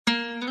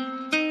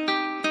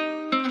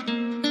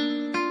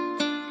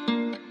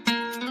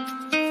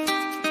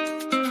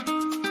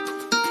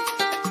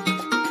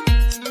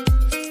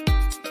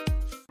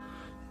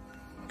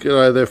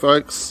G'day there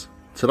folks.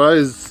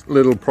 Today's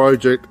little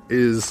project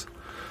is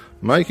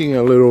making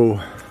a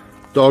little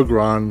dog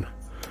run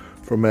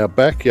from our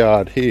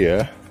backyard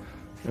here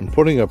and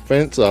putting a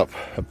fence up,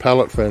 a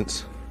pallet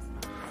fence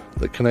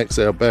that connects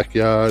our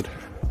backyard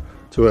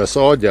to our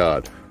side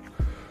yard.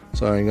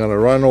 So I'm going to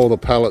run all the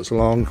pallets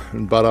along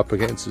and butt up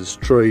against this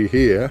tree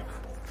here.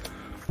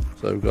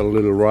 So we've got a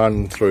little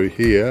run through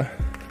here.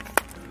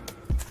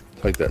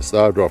 Take that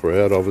star dropper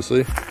out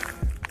obviously.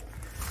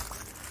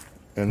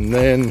 And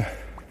then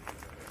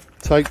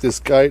take this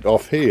gate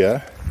off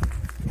here,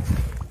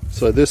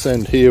 so this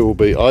end here will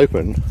be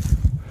open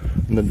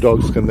and the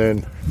dogs can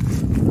then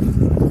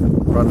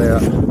run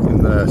out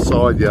in the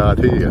side yard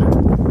here.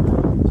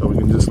 So we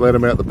can just let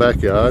them out the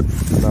backyard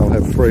and they'll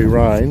have free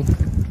rein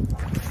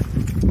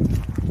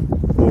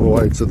all the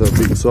way to the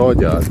big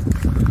side yard.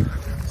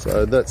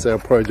 So that's our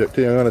project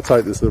here. I'm going to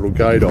take this little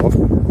gate off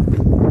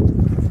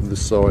from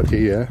this side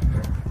here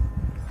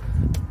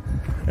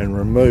and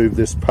remove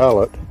this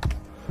pallet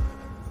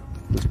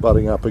that's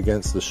butting up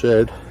against the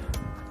shed.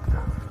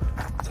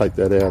 Take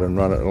that out and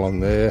run it along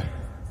there.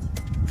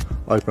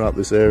 Open up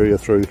this area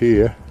through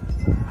here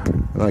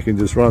and I can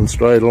just run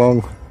straight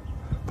along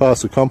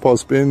past the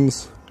compost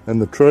bins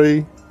and the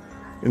tree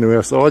into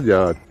our side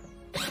yard.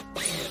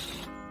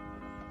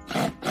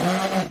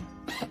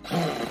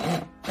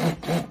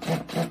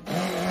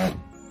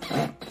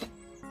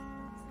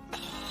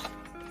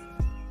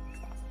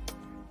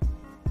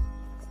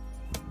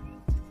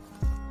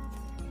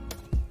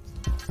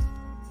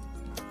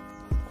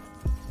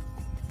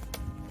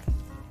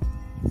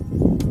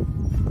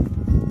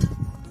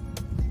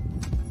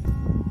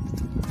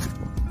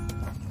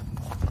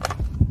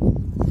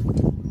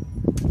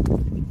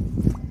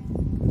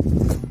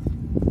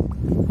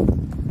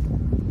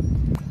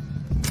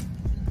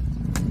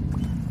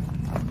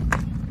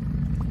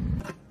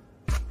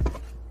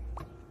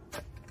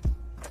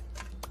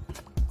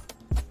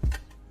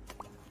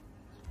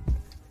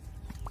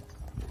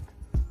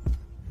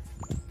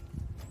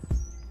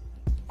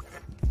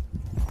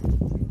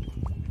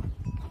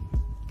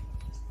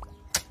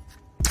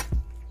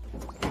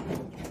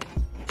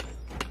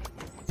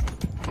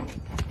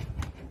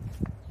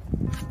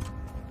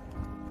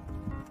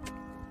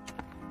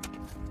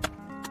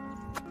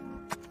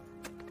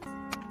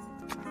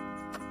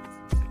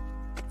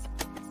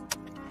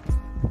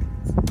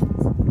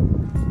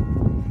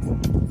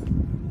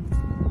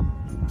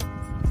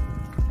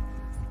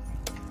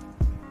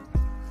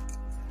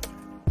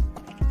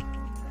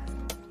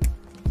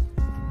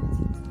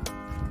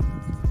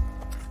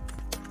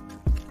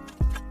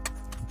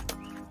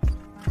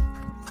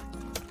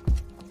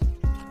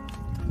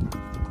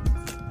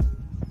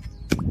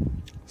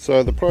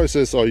 So the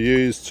process I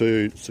use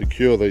to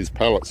secure these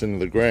pallets into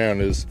the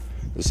ground is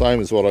the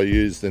same as what I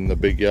used in the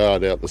big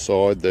yard out the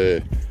side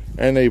there,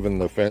 and even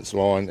the fence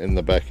line in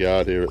the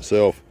backyard here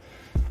itself.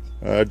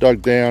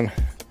 Dug down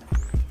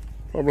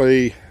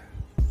probably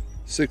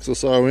 6 or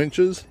so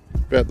inches,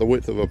 about the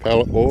width of a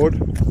pallet board.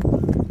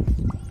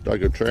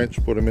 Dug a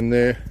trench, put them in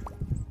there.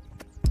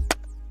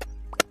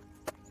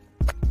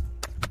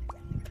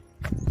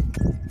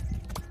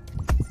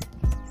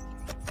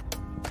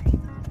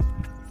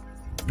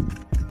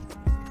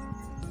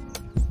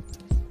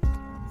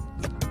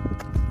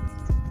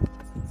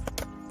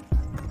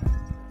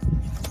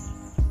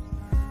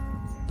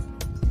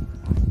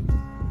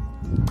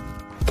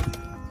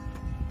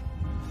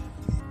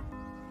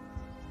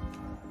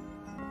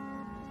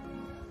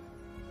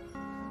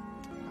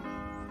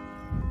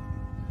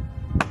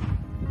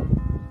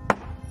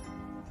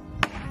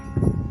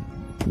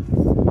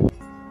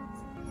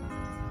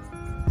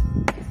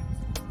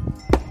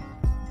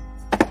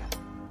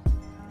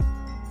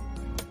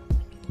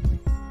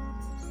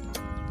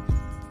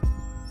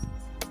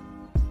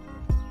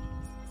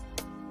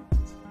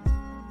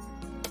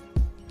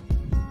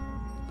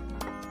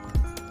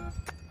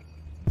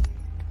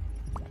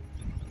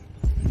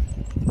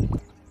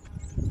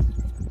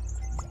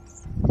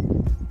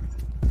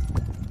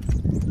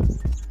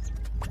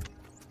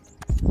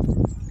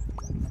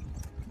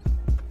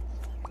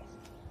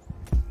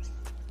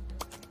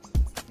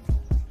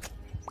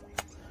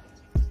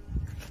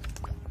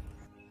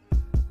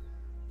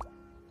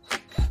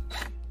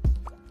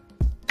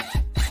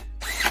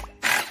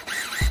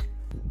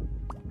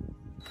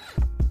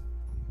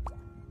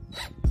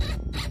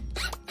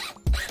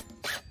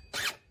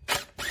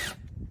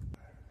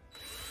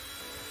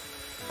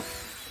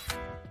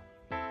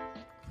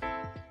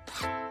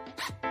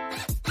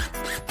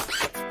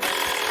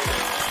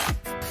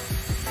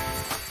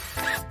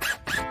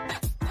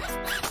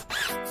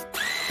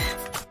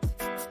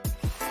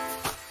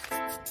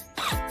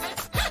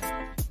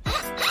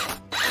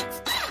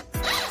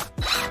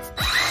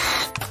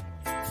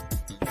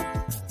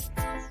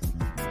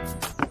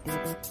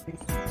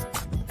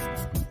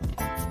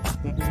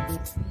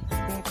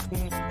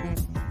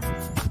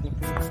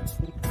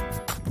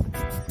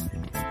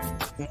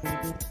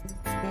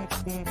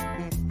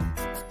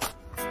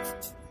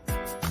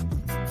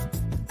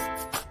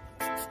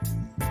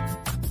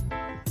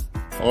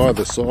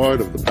 Either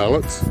side of the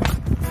pallets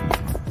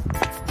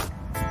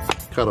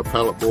cut a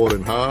pallet board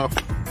in half,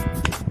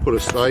 put a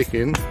stake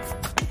in,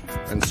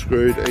 and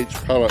screwed each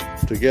pallet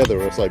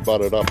together as they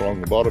butted up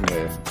along the bottom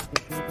there.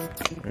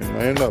 And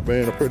they end up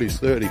being a pretty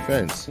sturdy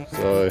fence,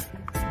 so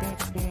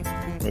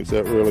works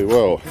out really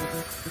well.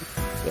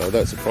 So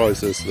that's the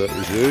process that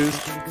was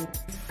used.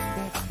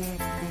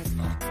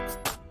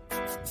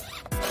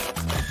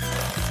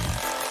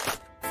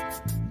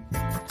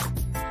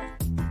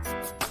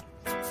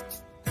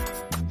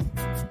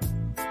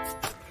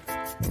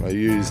 And I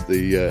used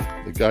the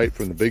gate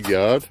from the big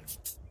yard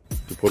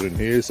to put in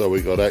here, so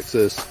we got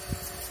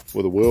access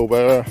with a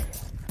wheelbarrow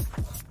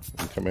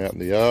and come out in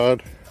the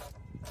yard.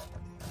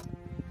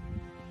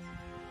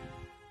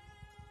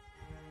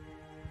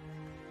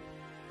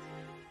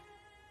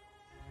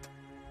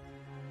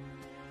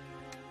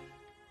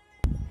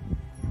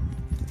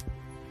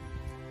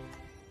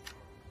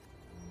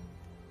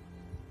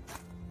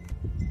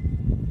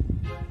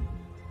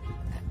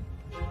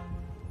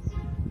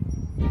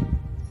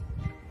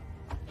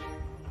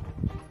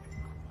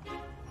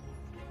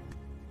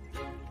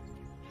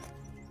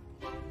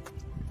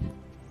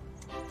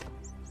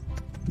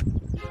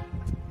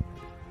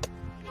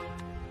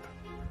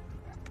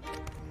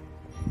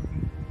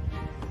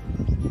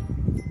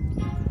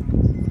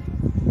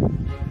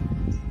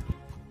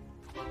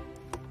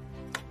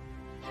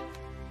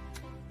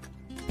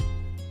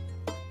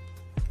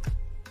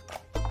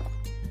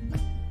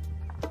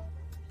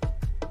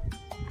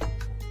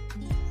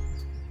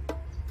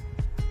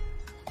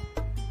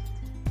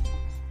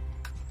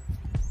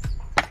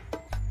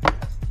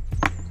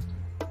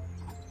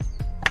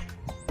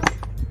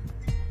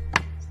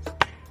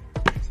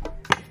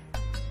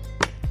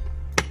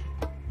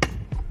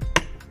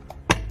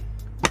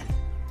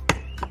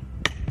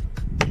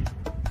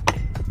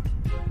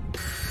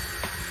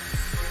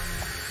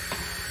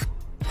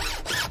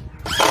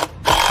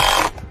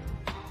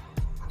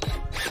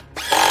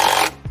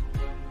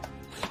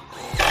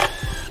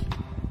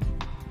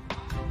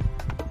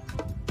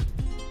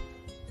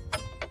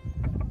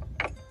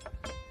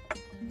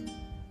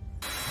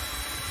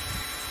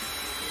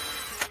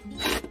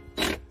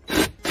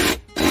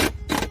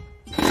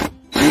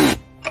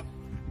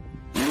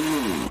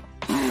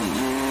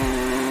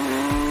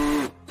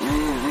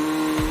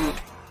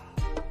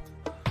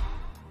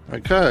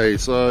 Okay,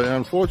 so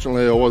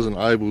unfortunately I wasn't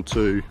able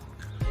to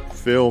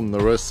film the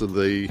rest of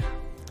the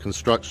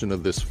construction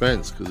of this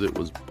fence because it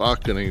was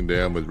bucketing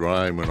down with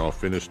rain when I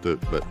finished it,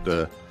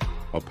 but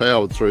I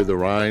powered through the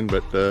rain.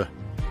 But I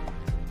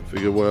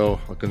figured,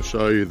 well, I can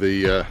show you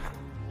the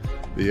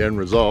end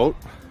result.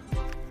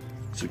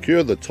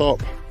 Secure the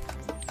top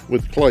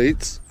with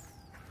cleats,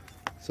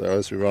 so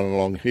as we run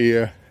along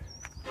here,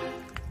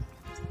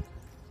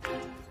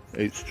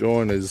 each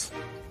joint is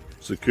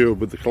secured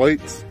with the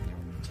cleats.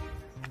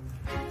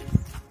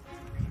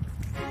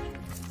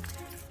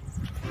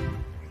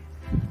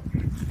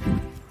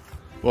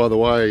 By the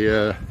way,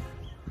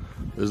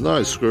 there's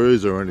no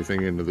screws or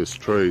anything into this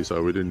tree,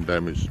 so we didn't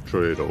damage the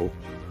tree at all.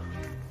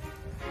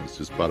 It's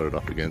just butted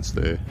up against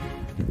there.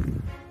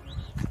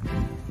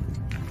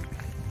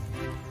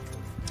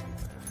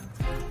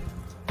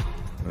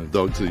 The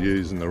dogs are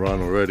using the run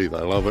already,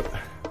 they love it.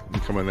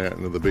 And coming out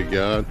into the big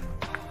yard.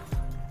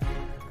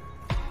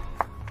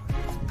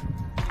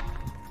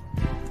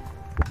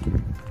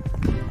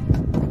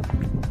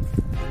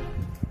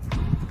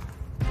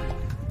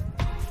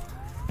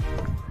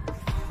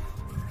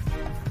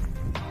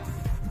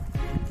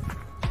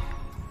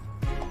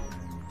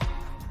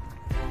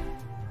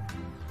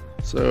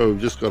 So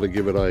we've just got to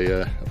give it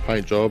a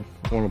paint job.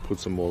 I want to put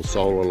some more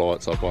solar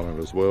lights up on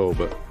it as well,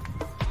 but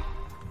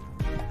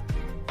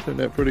turned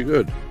out pretty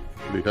good.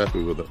 Pretty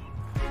happy with it.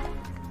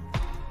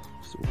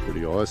 Still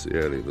pretty icy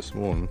out here this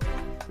morning,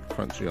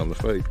 crunchy on the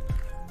feet.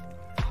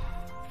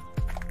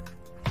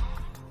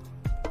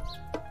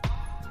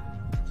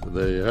 So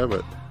there you have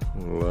it.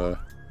 We'll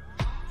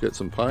get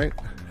some paint,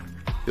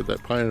 get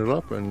that painted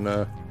up,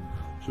 and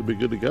should be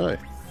good to go.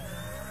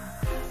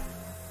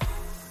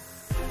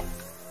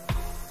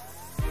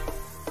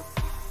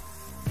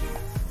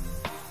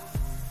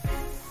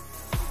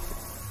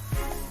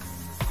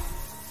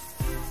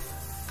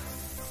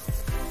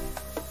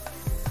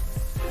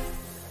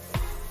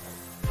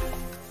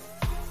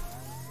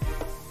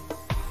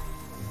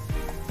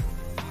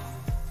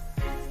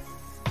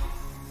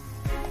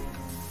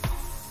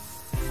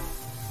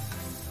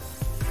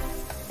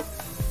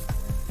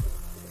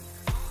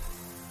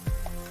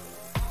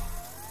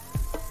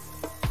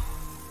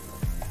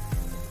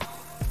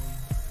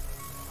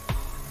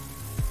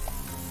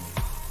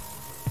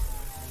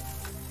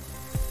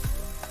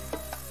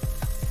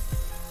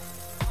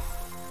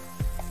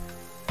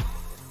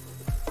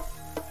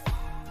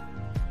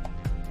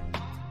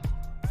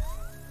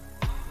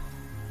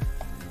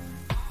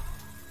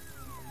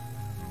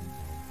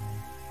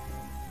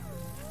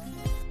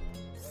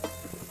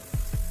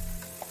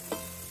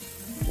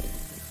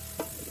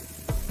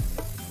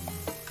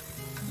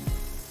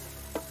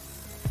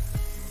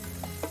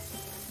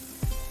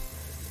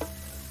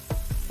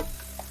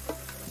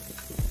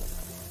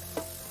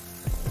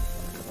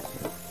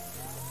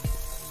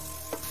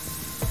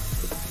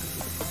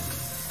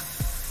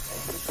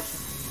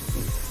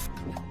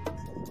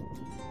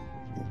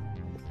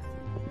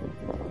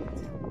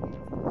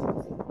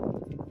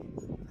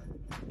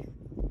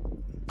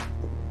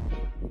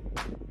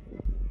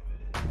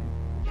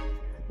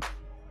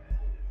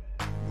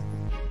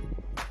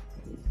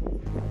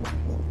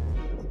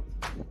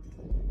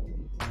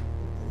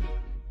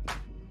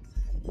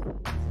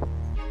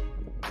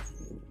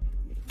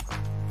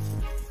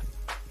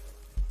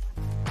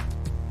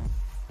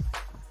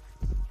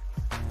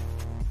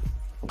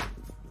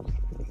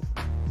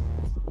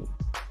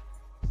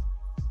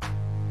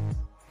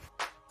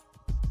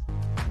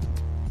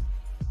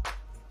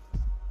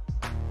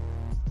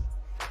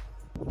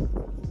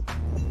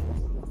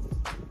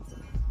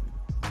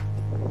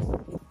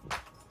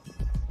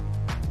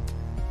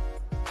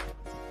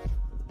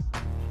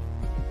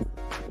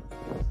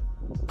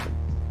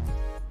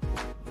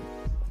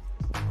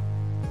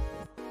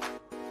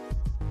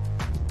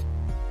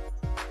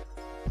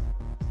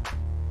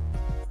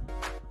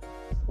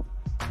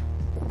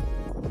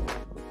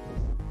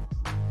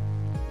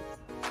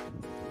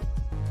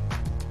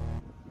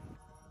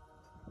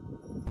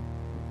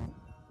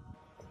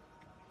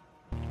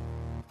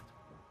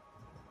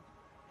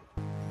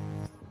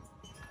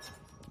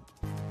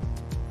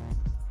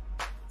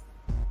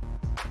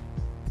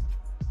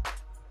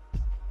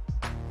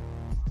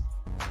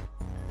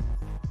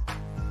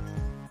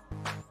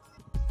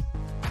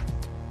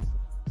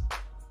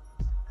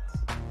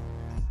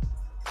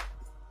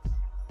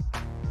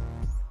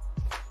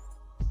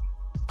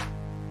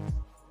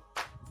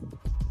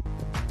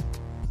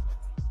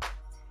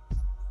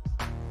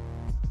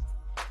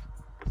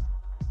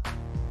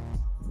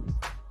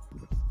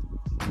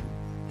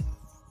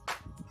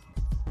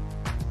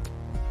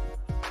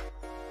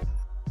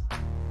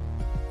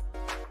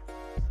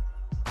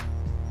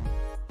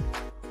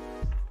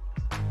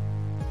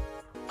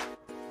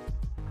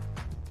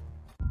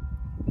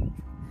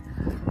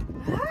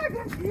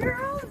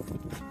 Heroes!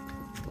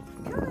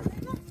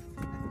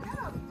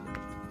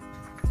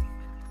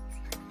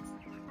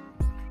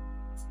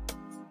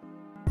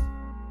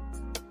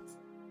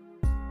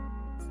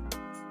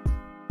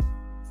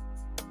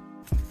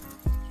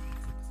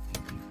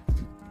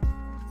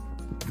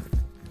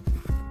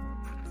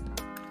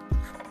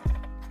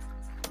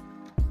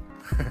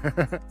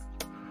 Let's go.